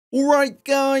Alright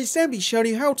guys, I'll be showing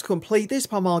you how to complete this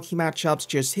part of Marquee Matchups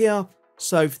just here.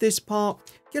 So for this part,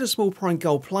 get a small prime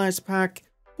gold players pack.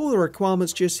 All the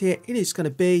requirements just here, it is going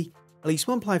to be at least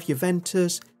one player for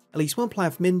Juventus, at least one player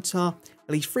from Inter, at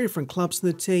least 3 different clubs in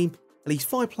the team, at least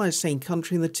 5 players same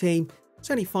country in the team,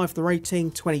 75 for the rating,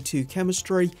 22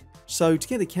 chemistry. So to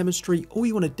get the chemistry, all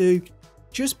you want to do,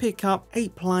 just pick up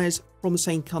 8 players from the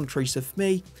same country. So for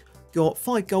me, got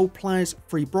 5 gold players,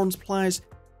 3 bronze players.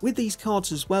 With these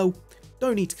cards as well,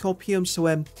 don't need to copy them, so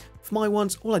for my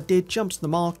ones, all I did, jumped to the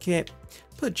market,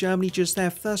 put Germany just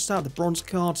there, first out the bronze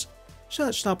cards,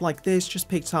 searched up like this, just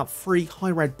picked up 3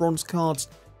 high red bronze cards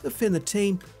that fit in the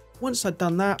team. Once I'd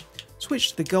done that,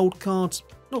 switched to the gold cards,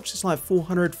 knocked just like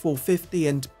 400, 450,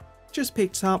 and just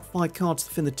picked up 5 cards that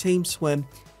fit in the team. So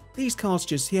these cards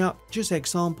just here, just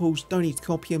examples, don't need to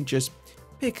copy them, just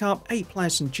pick up 8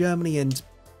 players in Germany, and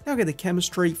now get the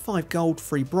chemistry, 5 gold,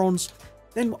 3 bronze.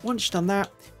 Then once you've done that,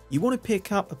 you want to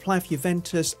pick up a player for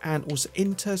Juventus and also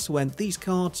Inter. So these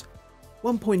cards,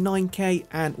 1.9k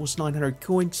and also 900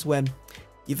 coins. So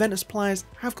Juventus players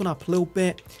have gone up a little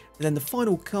bit. And then the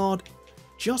final card,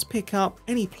 just pick up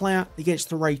any player that gets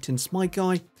the ratings. My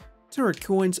guy, 200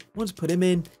 coins, once put him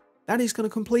in, that is going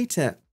to complete it.